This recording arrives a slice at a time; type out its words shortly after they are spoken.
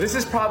This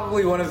is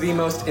probably one of the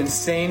most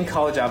insane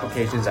college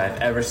applications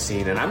I've ever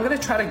seen, and I'm going to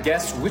try to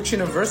guess which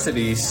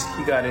universities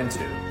he got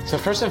into. So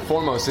first and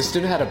foremost, this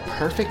student had a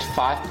perfect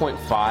 5.5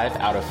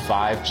 out of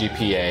 5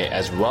 GPA,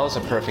 as well as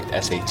a perfect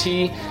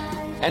SAT,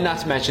 and not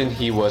to mention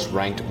he was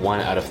ranked 1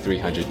 out of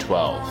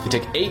 312. He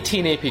took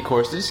 18 AP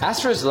courses.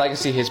 As for his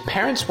legacy, his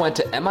parents went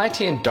to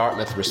MIT and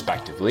Dartmouth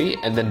respectively,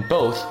 and then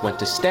both went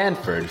to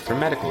Stanford for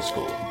medical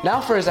school. Now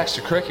for his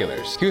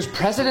extracurriculars. He was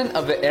president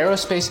of the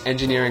Aerospace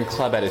Engineering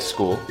Club at his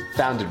school,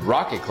 founded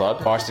Rocket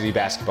Club, varsity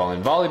basketball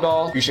and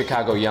volleyball,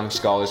 UChicago Young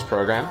Scholars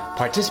Program,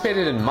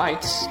 participated in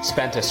MITES,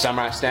 spent a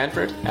summer at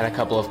Stanford, and a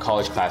couple of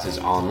college classes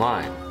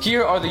online.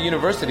 Here are the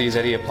universities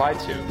that he applied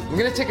to. I'm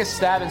going to take a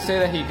stab and say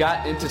that he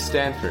got into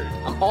Stanford.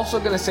 I'm also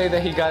going to say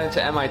that he got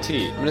into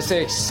MIT. I'm going to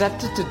say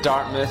accepted to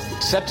Dartmouth,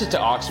 accepted to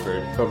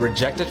Oxford, but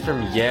rejected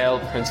from Yale,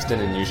 Princeton,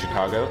 and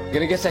UChicago. I'm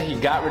going to guess that he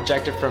got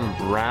rejected from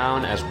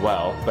Brown as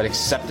well, but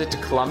accepted to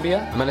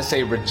Columbia. I'm going to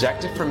say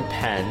rejected from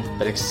Penn,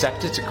 but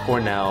accepted to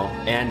Cornell,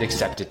 and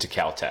accepted to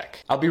Caltech.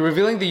 I'll be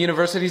revealing the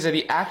universities that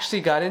he actually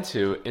got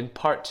into in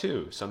part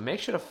 2, so make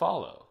sure to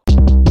follow.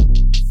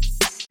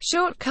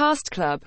 Short Cast Club